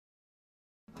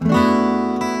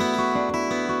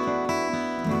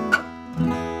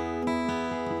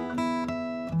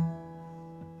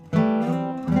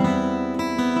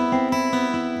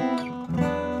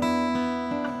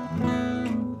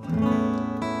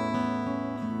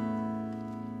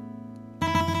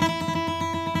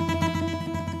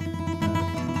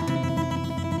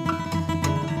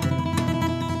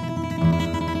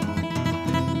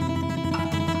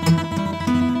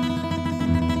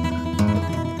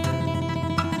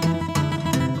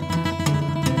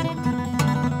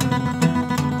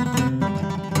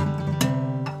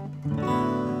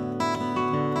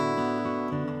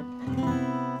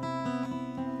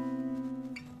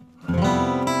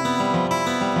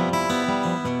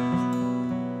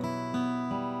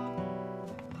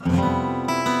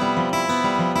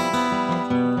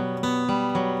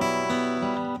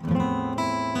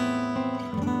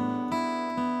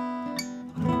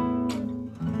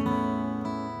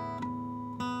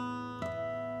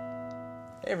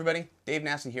Hey everybody, Dave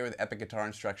Nassi here with Epic Guitar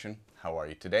Instruction. How are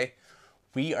you today?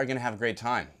 We are going to have a great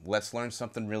time. Let's learn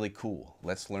something really cool.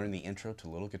 Let's learn the intro to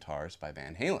Little Guitars by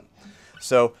Van Halen.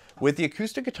 So with the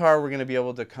acoustic guitar, we're going to be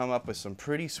able to come up with some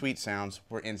pretty sweet sounds.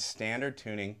 We're in standard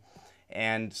tuning,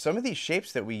 and some of these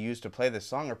shapes that we use to play this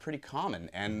song are pretty common,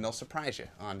 and they'll surprise you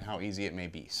on how easy it may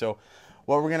be. So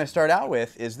what we're going to start out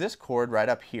with is this chord right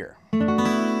up here.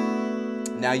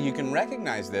 Now you can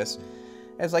recognize this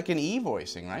as like an E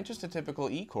voicing, right? Just a typical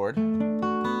E chord.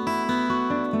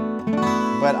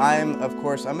 But of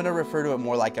course, I'm going to refer to it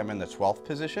more like I'm in the 12th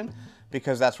position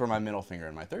because that's where my middle finger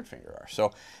and my third finger are.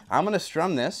 So I'm going to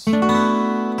strum this. And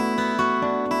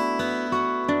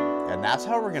that's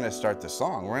how we're going to start the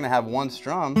song. We're going to have one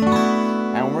strum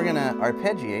and we're going to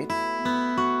arpeggiate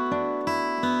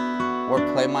or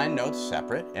play my notes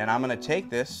separate. And I'm going to take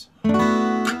this and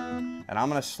I'm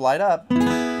going to slide up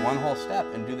one whole step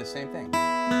and do the same thing.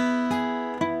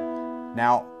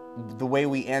 Now, the way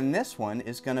we end this one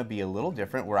is going to be a little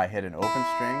different, where I hit an open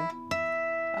string.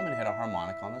 I'm going to hit a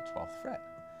harmonic on the 12th fret.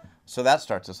 So that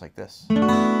starts us like this. You can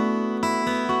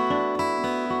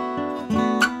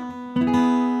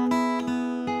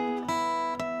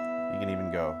even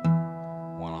go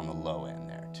one on the low end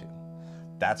there too.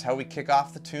 That's how we kick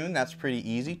off the tune. That's pretty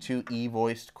easy. Two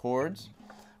E-voiced chords.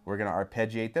 We're going to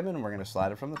arpeggiate them and we're going to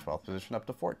slide it from the 12th position up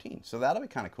to 14. So that'll be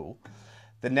kind of cool.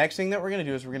 The next thing that we're going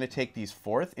to do is we're going to take these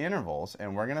fourth intervals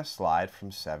and we're going to slide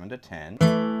from 7 to 10.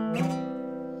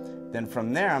 Then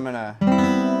from there I'm going to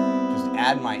just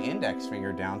add my index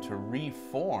finger down to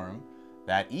reform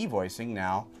that E voicing,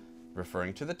 now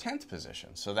referring to the 10th position.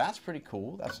 So that's pretty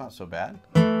cool. That's not so bad.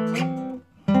 Going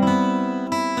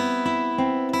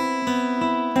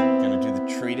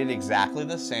to treat it exactly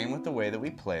the same with the way that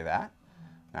we play that.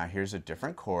 Now here's a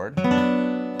different chord.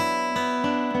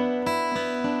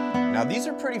 Now these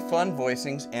are pretty fun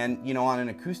voicings, and you know, on an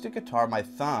acoustic guitar, my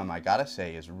thumb, I gotta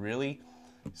say, is really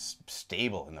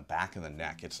stable in the back of the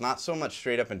neck. It's not so much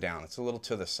straight up and down, it's a little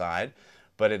to the side,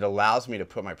 but it allows me to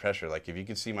put my pressure. Like if you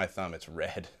can see my thumb, it's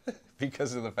red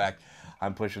because of the fact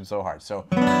I'm pushing so hard. So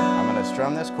I'm gonna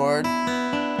strum this chord.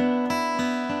 I'm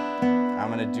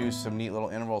gonna do some neat little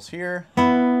intervals here,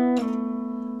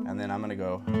 and then I'm gonna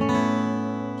go to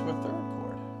a third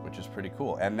chord, which is pretty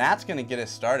cool. And that's going to get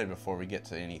us started before we get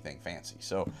to anything fancy.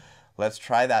 So let's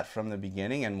try that from the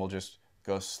beginning, and we'll just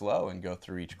go slow and go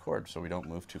through each chord so we don't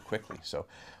move too quickly. So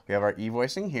we have our E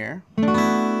voicing here,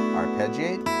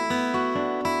 arpeggiate,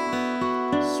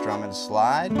 strum and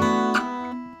slide, a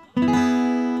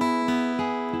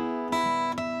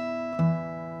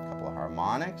couple of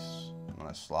harmonics, I'm going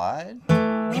to slide,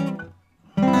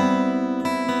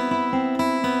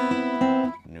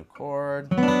 new chord,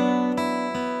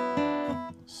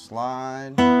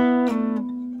 slide,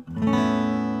 and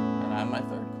I have my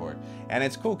third chord. And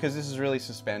it's cool because this is really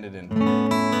suspended and open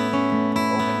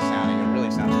sounding. It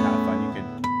really sounds kind of fun. You could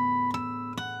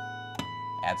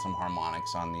add some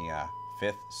harmonics on the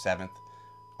 5th, 7th,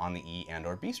 on the E and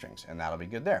or B strings, and that'll be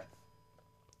good there.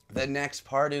 The next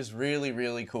part is really,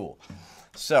 really cool.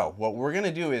 So what we're going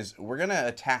to do is we're going to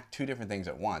attack two different things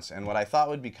at once. And what I thought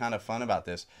would be kind of fun about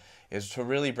this is to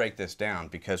really break this down,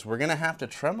 because we're going to have to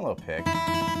tremolo pick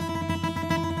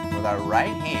with our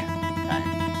right hand, okay?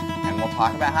 And we'll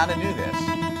talk about how to do this.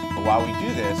 But while we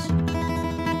do this,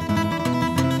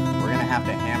 we're going to have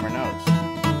to hammer notes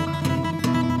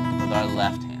with our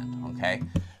left hand, okay?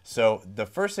 So the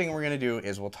first thing we're going to do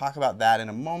is we'll talk about that in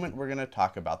a moment. We're going to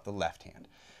talk about the left hand.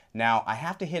 Now, I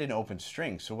have to hit an open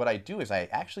string, so what I do is I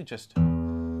actually just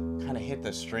kind of hit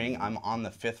the string. I'm on the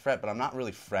 5th fret, but I'm not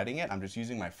really fretting it. I'm just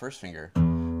using my first finger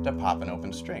to pop an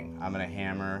open string. I'm going to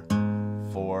hammer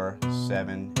 4,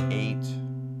 7, 8,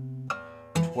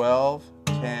 12,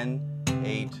 10,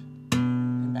 8,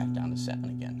 and back down to 7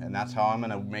 again. And that's how I'm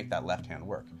going to make that left hand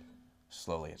work.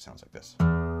 Slowly, it sounds like this.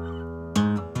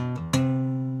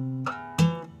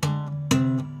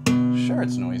 Sure,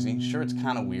 it's noisy. Sure, it's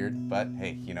kind of weird, but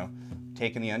hey, you know,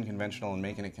 taking the unconventional and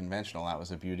making it conventional, that was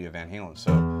the beauty of Van Halen.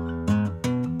 So,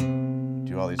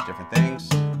 do all these different things.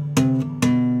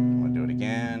 I'm going to do it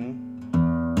again.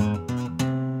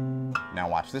 Now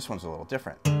watch, this one's a little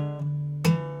different.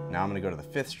 Now I'm going to go to the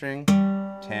 5th string,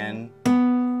 10,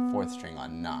 4th string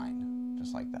on 9,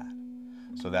 just like that.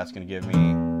 So that's going to give me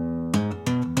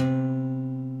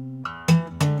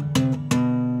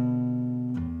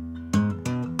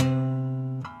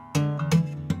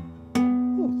a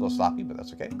little sloppy, but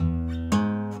that's okay.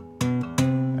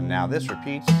 And now this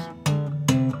repeats.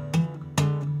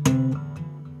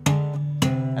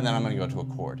 And then I'm going to go to a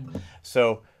chord.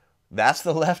 So That's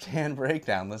the left hand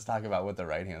breakdown. Let's talk about what the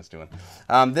right hand's doing.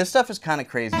 This stuff is kind of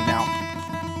crazy. Now,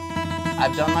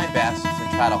 I've done my best to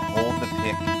try to hold the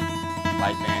pick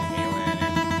like Van Halen,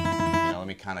 and let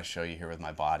me kind of show you here with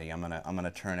my body. I'm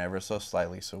gonna turn ever so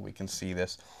slightly so we can see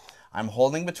this. I'm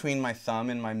holding between my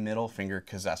thumb and my middle finger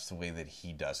because that's the way that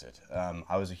he does it.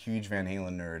 I was a huge Van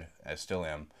Halen nerd, I still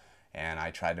am, and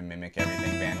I tried to mimic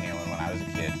everything Van Halen when I was a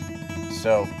kid.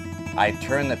 So I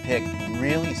turn the pick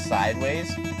really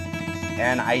sideways,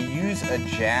 and I use a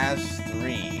Jazz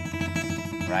 3,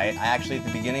 right? I actually, at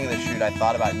the beginning of the shoot, I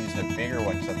thought about using a bigger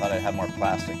one because I thought I'd have more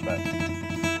plastic, but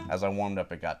as I warmed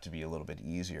up, it got to be a little bit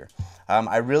easier.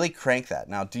 I really crank that.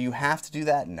 Now, do you have to do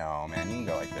that? No, man, you can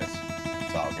go like this.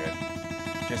 It's all good.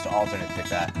 Just alternate pick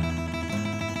that.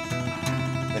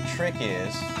 The trick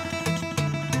is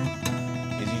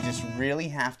you just really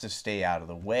have to stay out of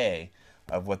the way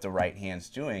of what the right hand's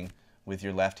doing with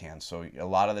your left hand. So a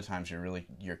lot of the times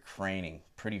you're craning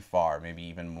pretty far, maybe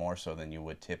even more so than you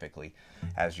would typically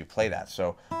as you play that.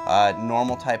 So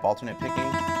normal type alternate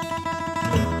picking.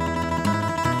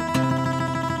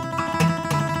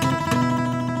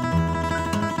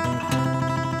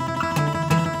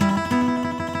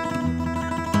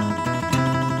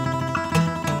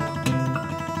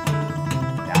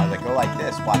 Like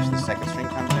this, watch the second string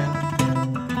comes in,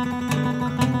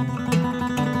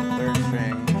 third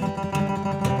string,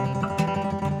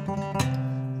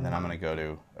 and then I'm going to go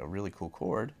to a really cool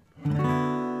chord.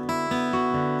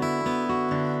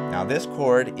 Now this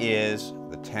chord is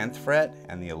the 10th fret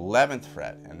and the 11th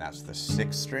fret, and that's the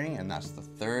 6th string and that's the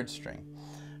 3rd string.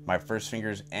 My first finger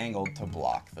is angled to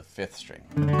block the 5th string,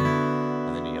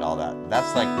 and then you get all that.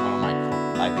 That's like one of my,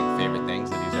 I think, favorite things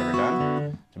that he's ever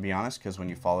done, to be honest, because when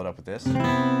you follow it up with this,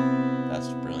 that's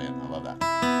brilliant. I love that.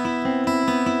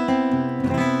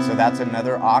 So that's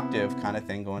another octave kind of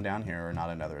thing going down here, or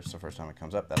not another, it's the first time it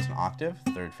comes up. That's an octave,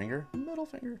 3rd finger, middle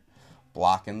finger,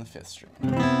 blocking the 5th string.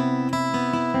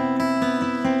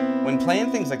 When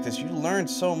playing things like this, you learn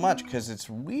so much because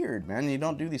it's weird, man. You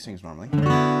don't do these things normally.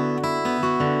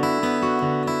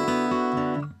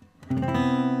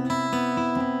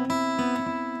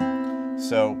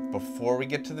 So before we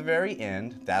get to the very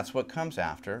end, that's what comes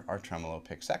after our tremolo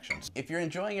pick sections. If you're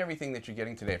enjoying everything that you're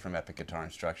getting today from Epic Guitar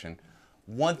Instruction,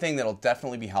 one thing that'll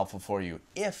definitely be helpful for you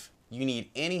if you need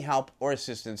any help or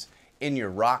assistance in your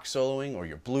rock soloing or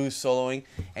your blues soloing,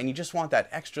 and you just want that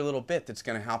extra little bit that's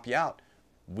going to help you out,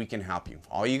 we can help you.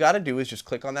 All you got to do is just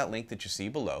click on that link that you see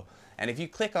below. And if you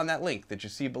click on that link that you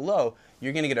see below,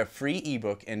 you're going to get a free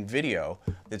ebook and video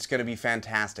that's going to be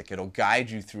fantastic. It'll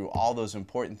guide you through all those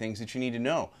important things that you need to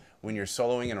know when you're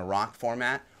soloing in a rock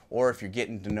format, or if you're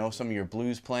getting to know some of your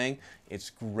blues playing. It's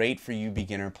great for you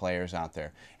beginner players out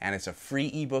there. And it's a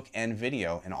free ebook and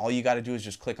video, and all you got to do is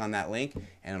just click on that link,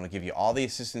 and it'll give you all the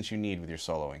assistance you need with your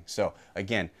soloing. So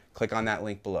again, click on that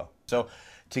link below. So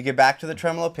to get back to the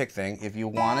tremolo pick thing, if you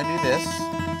want to do this,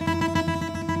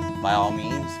 by all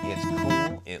means, it's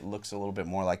cool. It looks a little bit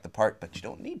more like the part, but you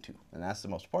don't need to, and that's the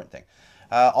most important thing.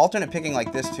 Alternate picking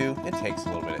like this too, it takes a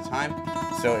little bit of time.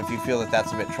 So if you feel that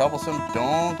that's a bit troublesome,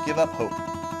 don't give up hope.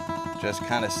 Just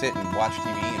kind of sit and watch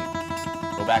TV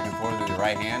and go back and forth with your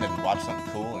right hand and watch something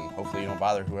cool, and hopefully you don't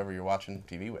bother whoever you're watching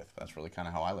TV with. That's really kind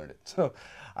of how I learned it. So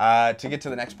to get to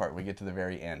the next part, we get to the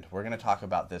very end. We're going to talk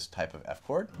about this type of F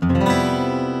chord.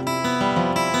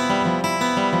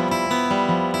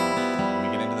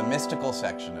 Mystical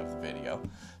section of the video.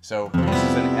 So this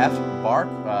is an F bar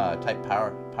type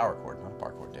power chord, not a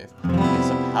bar chord, Dave. It's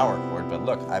a power chord, but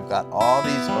look, I've got all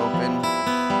these open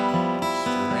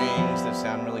strings that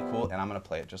sound really cool, and I'm going to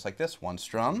play it just like this, one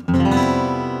strum.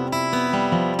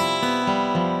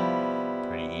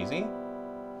 Pretty easy.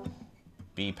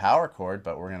 B power chord,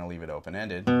 but we're going to leave it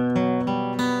open-ended.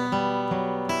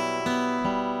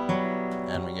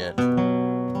 And we get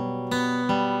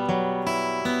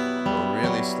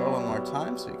slow one more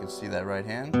time so you can see that right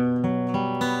hand. And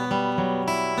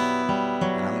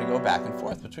I'm going to go back and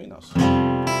forth between those.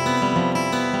 I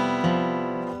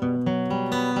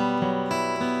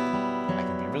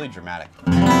can be really dramatic.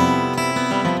 We're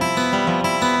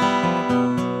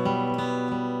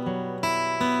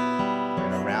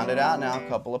going to round it out now. A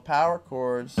couple of power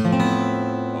chords.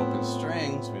 Open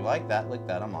strings. We like that. Like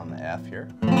that. I'm on the F here.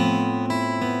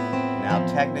 Now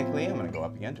technically, I'm going to go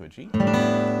up again to a G.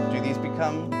 Do these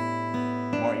become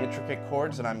more intricate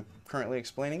chords than I'm currently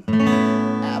explaining?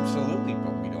 Absolutely,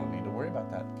 but we don't need to worry about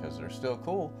that because they're still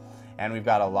cool. And we've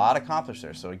got a lot accomplished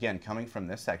there. So again, coming from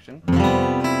this section.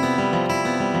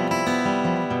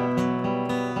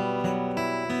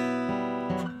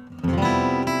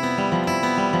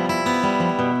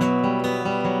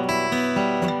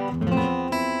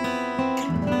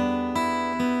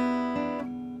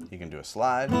 You can do a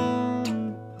slide.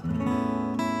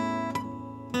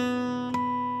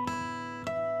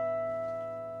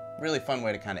 really fun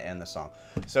way to kind of end the song.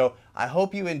 So I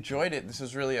hope you enjoyed it. This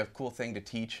is really a cool thing to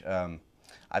teach.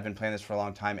 I've been playing this for a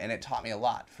long time, and it taught me a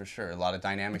lot, for sure. A lot of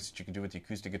dynamics that you can do with the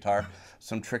acoustic guitar,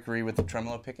 some trickery with the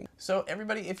tremolo picking. So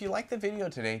everybody, if you liked the video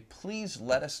today, please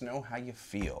let us know how you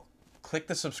feel. Click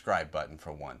the subscribe button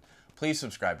for one. Please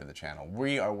subscribe to the channel.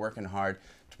 We are working hard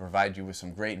to provide you with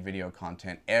some great video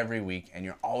content every week, and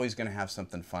you're always going to have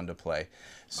something fun to play.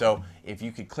 So if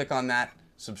you could click on that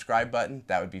subscribe button,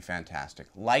 that would be fantastic.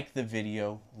 Like the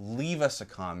video, leave us a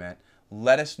comment,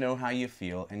 let us know how you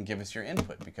feel, and give us your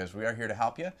input, because we are here to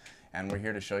help you, and we're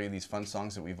here to show you these fun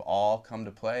songs that we've all come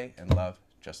to play and love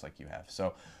just like you have.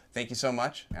 So thank you so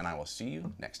much, and I will see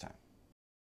you next time.